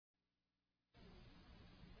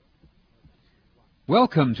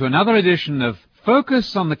Welcome to another edition of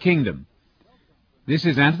Focus on the Kingdom. This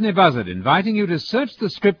is Anthony Buzzard inviting you to search the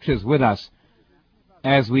Scriptures with us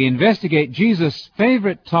as we investigate Jesus'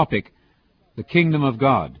 favorite topic, the Kingdom of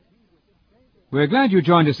God. We're glad you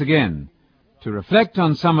joined us again to reflect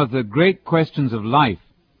on some of the great questions of life.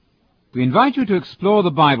 We invite you to explore the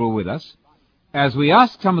Bible with us as we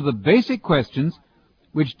ask some of the basic questions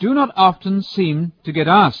which do not often seem to get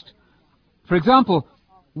asked. For example,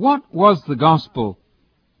 what was the gospel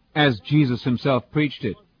as Jesus himself preached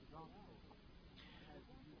it?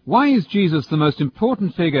 Why is Jesus the most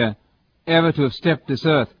important figure ever to have stepped this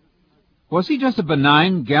earth? Was he just a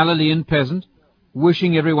benign Galilean peasant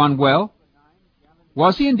wishing everyone well?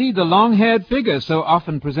 Was he indeed the long-haired figure so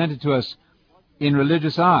often presented to us in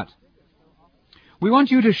religious art? We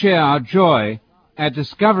want you to share our joy at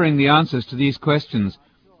discovering the answers to these questions,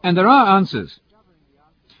 and there are answers.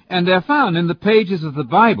 And they're found in the pages of the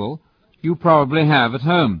Bible you probably have at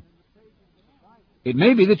home. It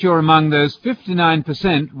may be that you're among those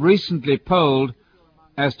 59% recently polled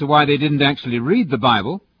as to why they didn't actually read the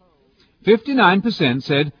Bible. 59%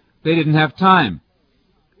 said they didn't have time.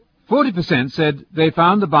 40% said they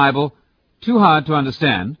found the Bible too hard to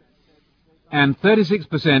understand, and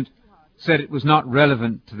 36% said it was not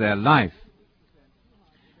relevant to their life.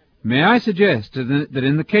 May I suggest that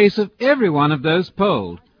in the case of every one of those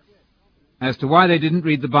polled as to why they didn't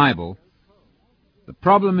read the Bible, the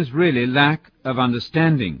problem is really lack of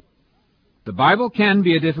understanding. The Bible can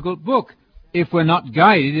be a difficult book if we're not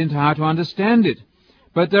guided into how to understand it,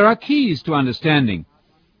 but there are keys to understanding,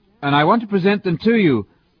 and I want to present them to you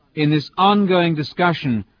in this ongoing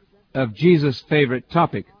discussion of Jesus' favorite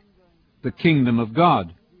topic, the Kingdom of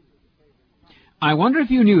God. I wonder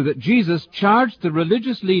if you knew that Jesus charged the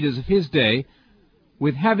religious leaders of his day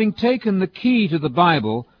with having taken the key to the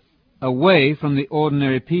Bible away from the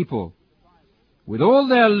ordinary people. With all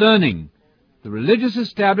their learning, the religious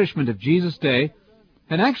establishment of Jesus' day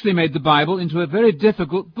had actually made the Bible into a very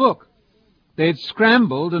difficult book. They had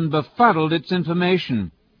scrambled and befuddled its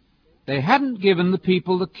information. They hadn't given the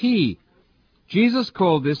people the key. Jesus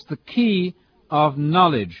called this the key of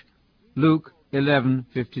knowledge, Luke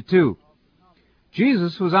 11:52.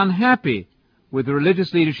 Jesus was unhappy with the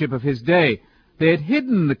religious leadership of his day. They had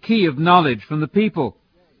hidden the key of knowledge from the people.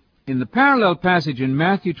 In the parallel passage in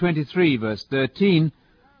Matthew 23, verse 13,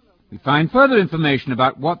 we find further information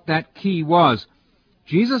about what that key was.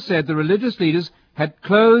 Jesus said the religious leaders had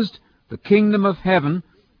closed the kingdom of heaven,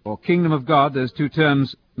 or kingdom of God, those two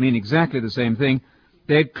terms mean exactly the same thing.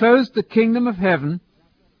 They had closed the kingdom of heaven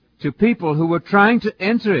to people who were trying to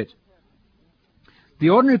enter it.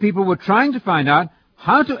 The ordinary people were trying to find out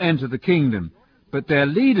how to enter the kingdom, but their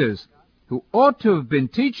leaders, who ought to have been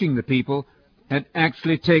teaching the people, had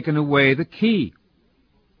actually taken away the key.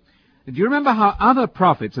 Do you remember how other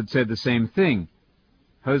prophets had said the same thing?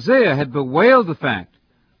 Hosea had bewailed the fact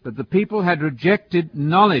that the people had rejected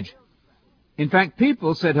knowledge. In fact,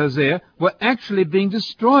 people, said Hosea, were actually being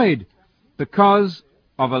destroyed because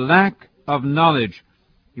of a lack of knowledge.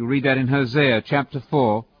 You read that in Hosea chapter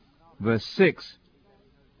 4, verse 6.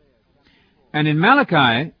 And in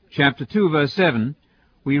Malachi chapter 2, verse 7,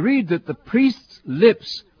 we read that the priest's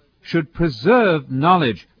lips should preserve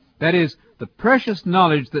knowledge, that is, the precious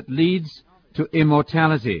knowledge that leads to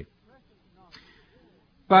immortality.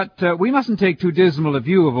 But we mustn't take too dismal a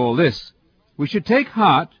view of all this. We should take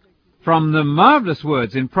heart from the marvelous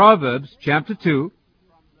words in Proverbs chapter 2,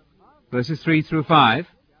 verses 3 through 5.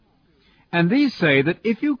 And these say that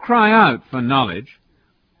if you cry out for knowledge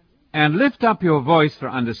and lift up your voice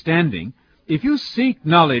for understanding, if you seek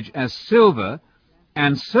knowledge as silver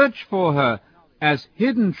and search for her as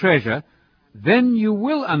hidden treasure, then you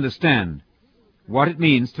will understand what it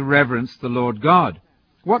means to reverence the Lord God.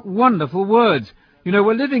 What wonderful words! You know,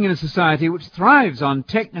 we're living in a society which thrives on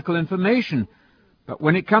technical information, but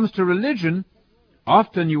when it comes to religion,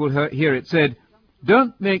 often you will hear it said,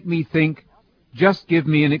 "Don't make me think, just give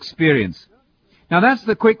me an experience." Now that's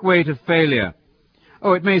the quick way to failure.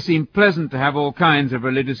 Oh, it may seem pleasant to have all kinds of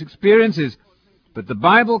religious experiences, but the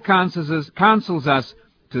Bible counsels us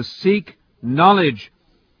to seek knowledge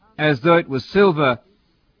as though it was silver,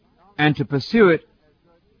 and to pursue it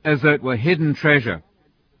as though it were hidden treasure.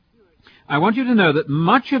 I want you to know that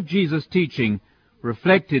much of Jesus' teaching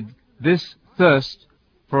reflected this thirst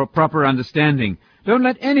for a proper understanding. Don't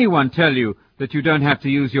let anyone tell you that you don't have to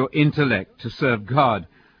use your intellect to serve God.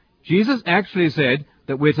 Jesus actually said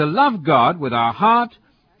that we're to love God with our heart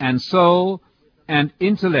and soul and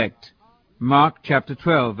intellect. Mark chapter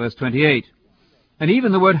 12, verse 28. And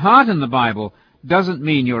even the word heart in the Bible doesn't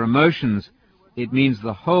mean your emotions. It means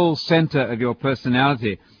the whole center of your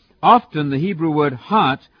personality. Often the Hebrew word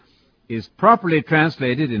heart is properly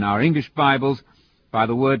translated in our English Bibles by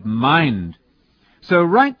the word mind. So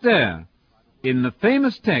right there, in the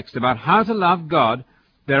famous text about how to love God,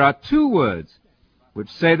 there are two words which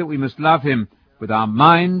say that we must love Him with our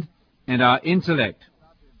mind and our intellect.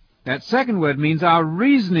 That second word means our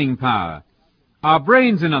reasoning power, our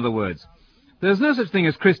brains, in other words. There's no such thing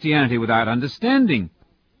as Christianity without understanding.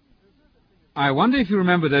 I wonder if you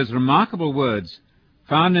remember those remarkable words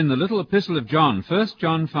found in the little epistle of John, 1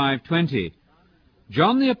 John 5:20.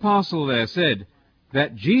 John the Apostle there said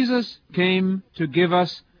that Jesus came to give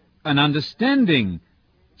us an understanding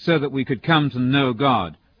so that we could come to know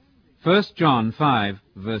God. 1 John 5,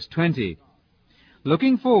 verse 20.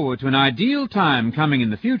 Looking forward to an ideal time coming in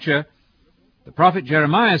the future, the prophet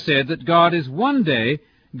Jeremiah said that God is one day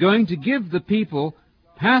going to give the people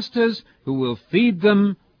pastors who will feed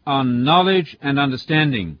them on knowledge and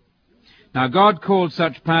understanding. Now, God called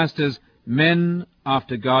such pastors men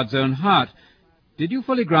after God's own heart. Did you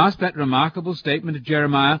fully grasp that remarkable statement of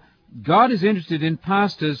Jeremiah? God is interested in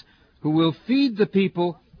pastors who will feed the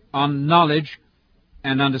people on knowledge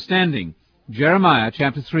and understanding. Jeremiah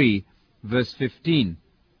chapter 3, verse 15.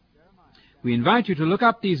 We invite you to look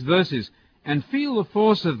up these verses and feel the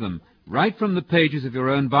force of them right from the pages of your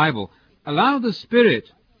own Bible. Allow the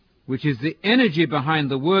Spirit, which is the energy behind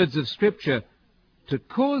the words of Scripture, to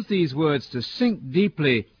cause these words to sink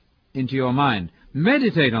deeply into your mind.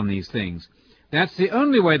 Meditate on these things. That's the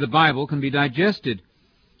only way the Bible can be digested.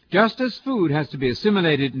 Just as food has to be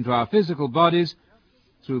assimilated into our physical bodies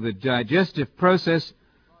through the digestive process,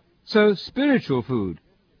 so spiritual food,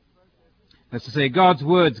 that's to say, God's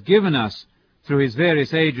words given us through His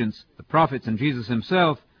various agents, the prophets and Jesus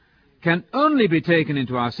Himself, can only be taken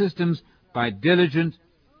into our systems by diligent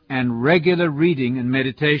and regular reading and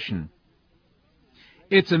meditation.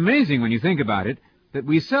 It's amazing when you think about it that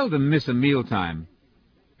we seldom miss a mealtime,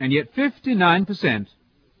 and yet 59%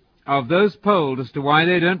 of those polled as to why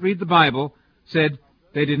they don't read the Bible said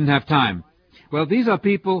they didn't have time. Well, these are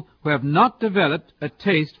people who have not developed a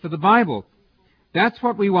taste for the Bible. That's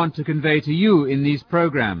what we want to convey to you in these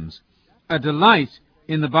programs. A delight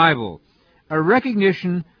in the Bible. A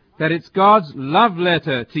recognition that it's God's love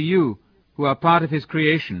letter to you who are part of His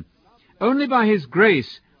creation. Only by His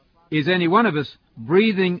grace is any one of us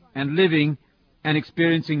breathing and living and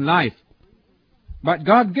experiencing life. But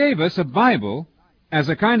God gave us a Bible as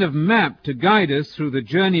a kind of map to guide us through the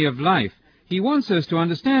journey of life. He wants us to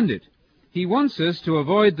understand it. He wants us to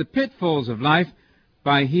avoid the pitfalls of life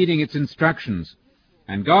by heeding its instructions.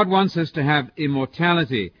 And God wants us to have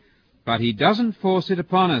immortality, but He doesn't force it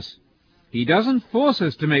upon us. He doesn't force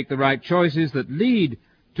us to make the right choices that lead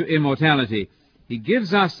to immortality. He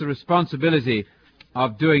gives us the responsibility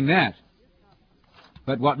of doing that.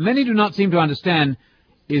 But what many do not seem to understand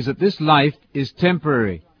is that this life is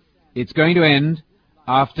temporary. It's going to end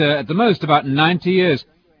after, at the most, about 90 years.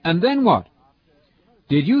 And then what?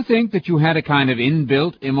 Did you think that you had a kind of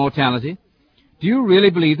inbuilt immortality? Do you really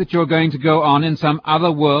believe that you're going to go on in some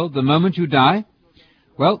other world the moment you die?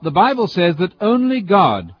 Well, the Bible says that only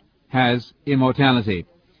God has immortality.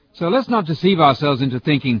 So let's not deceive ourselves into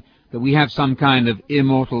thinking that we have some kind of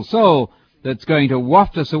immortal soul that's going to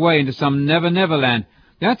waft us away into some never-never land.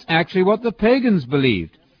 That's actually what the pagans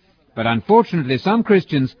believed. But unfortunately, some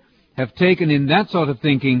Christians have taken in that sort of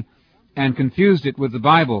thinking and confused it with the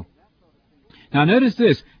Bible. Now notice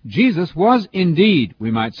this. Jesus was indeed,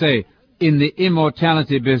 we might say, in the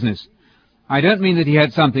immortality business. I don't mean that He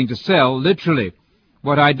had something to sell, literally.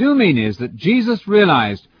 What I do mean is that Jesus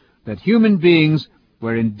realized that human beings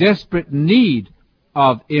were in desperate need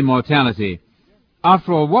of immortality.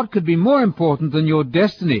 After all, what could be more important than your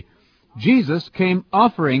destiny? Jesus came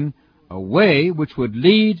offering a way which would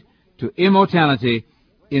lead to immortality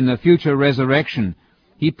in the future resurrection.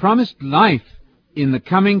 He promised life in the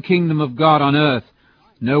coming kingdom of God on earth.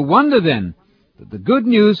 No wonder, then, that the good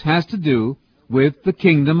news has to do with the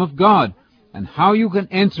kingdom of God and how you can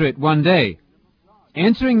enter it one day.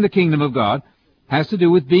 Entering the kingdom of God has to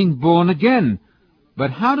do with being born again.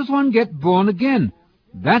 But how does one get born again?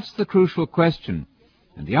 That's the crucial question.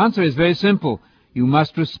 And the answer is very simple. You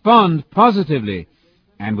must respond positively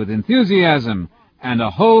and with enthusiasm and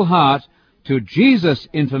a whole heart to Jesus'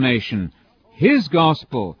 information, His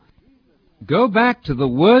gospel. Go back to the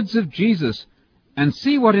words of Jesus and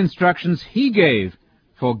see what instructions He gave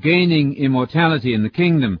for gaining immortality in the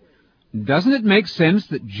kingdom. Doesn't it make sense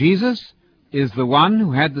that Jesus is the one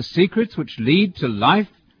who had the secrets which lead to life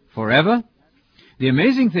forever? The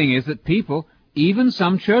amazing thing is that people, even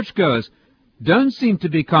some churchgoers, don't seem to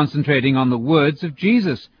be concentrating on the words of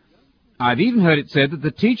Jesus. I've even heard it said that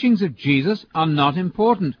the teachings of Jesus are not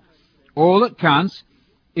important. All that counts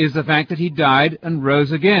is the fact that he died and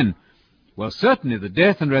rose again. Well, certainly the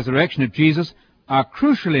death and resurrection of Jesus are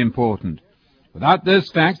crucially important. Without those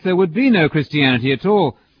facts, there would be no Christianity at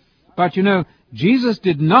all. But you know, Jesus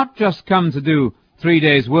did not just come to do 3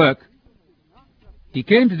 days' work. He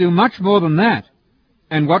came to do much more than that.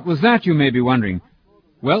 And what was that, you may be wondering?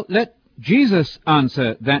 Well, let Jesus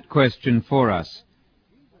answer that question for us.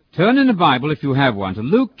 Turn in the Bible, if you have one, to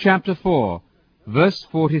Luke chapter 4, verse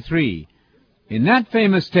 43. In that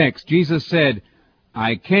famous text, Jesus said,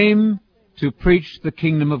 "I came to preach the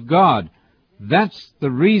kingdom of God." That's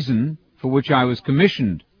the reason for which I was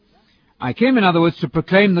commissioned. I came, in other words, to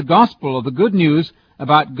proclaim the gospel, or the good news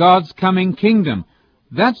about God's coming kingdom.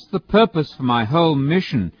 That's the purpose for my whole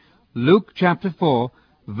mission. Luke chapter 4,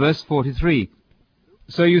 verse 43.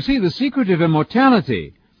 So you see, the secret of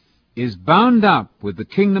immortality is bound up with the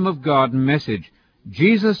kingdom of God message,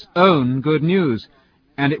 Jesus' own good news.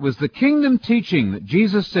 And it was the kingdom teaching that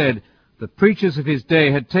Jesus said the preachers of his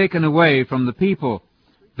day had taken away from the people.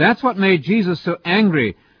 That's what made Jesus so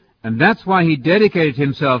angry, and that's why he dedicated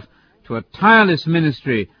himself to a tireless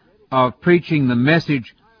ministry of preaching the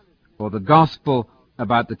message or the gospel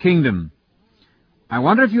about the kingdom. I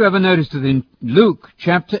wonder if you ever noticed that in Luke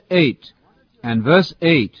chapter 8 and verse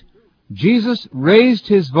 8, Jesus raised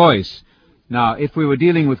his voice. Now, if we were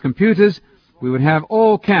dealing with computers, we would have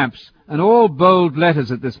all caps and all bold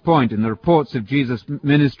letters at this point in the reports of Jesus'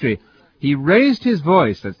 ministry. He raised his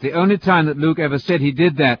voice. That's the only time that Luke ever said he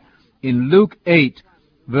did that, in Luke 8,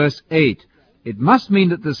 verse 8. It must mean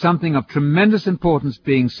that there's something of tremendous importance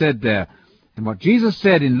being said there. And what Jesus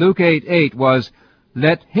said in Luke 8:8 was,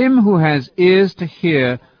 "Let him who has ears to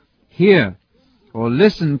hear, hear," or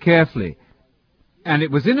listen carefully. And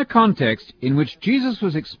it was in a context in which Jesus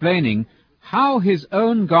was explaining how his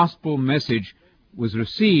own gospel message was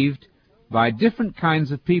received by different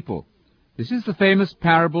kinds of people. This is the famous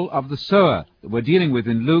parable of the sower that we're dealing with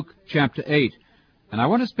in Luke chapter 8. And I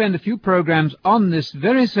want to spend a few programs on this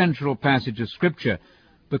very central passage of Scripture,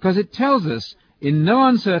 because it tells us in no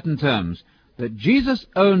uncertain terms that Jesus'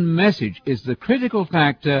 own message is the critical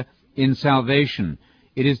factor in salvation.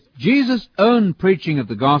 It is Jesus' own preaching of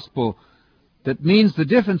the gospel that means the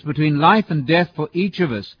difference between life and death for each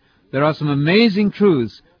of us. There are some amazing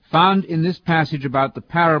truths found in this passage about the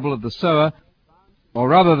parable of the sower, or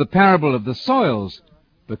rather the parable of the soils,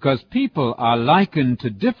 because people are likened to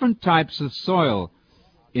different types of soil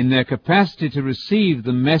in their capacity to receive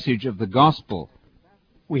the message of the gospel.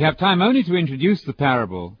 We have time only to introduce the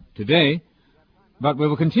parable today, but we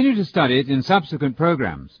will continue to study it in subsequent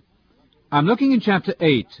programs. I'm looking in chapter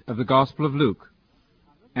 8 of the Gospel of Luke,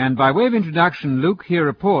 and by way of introduction, Luke here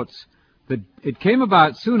reports that it came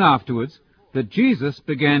about soon afterwards that Jesus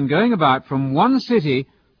began going about from one city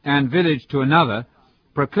and village to another,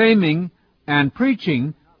 proclaiming and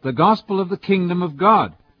preaching the gospel of the kingdom of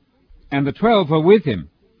God. And the 12 were with him.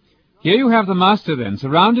 Here you have the Master then,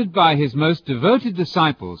 surrounded by his most devoted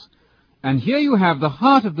disciples, and here you have the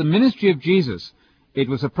heart of the ministry of Jesus. It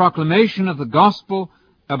was a proclamation of the gospel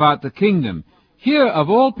about the kingdom. Here, of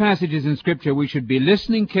all passages in Scripture, we should be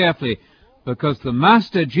listening carefully, because the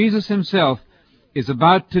Master, Jesus himself, is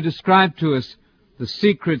about to describe to us the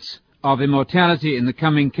secrets of immortality in the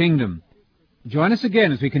coming kingdom. Join us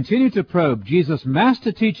again as we continue to probe Jesus'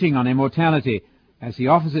 master teaching on immortality as he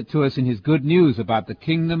offers it to us in his good news about the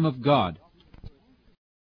kingdom of God.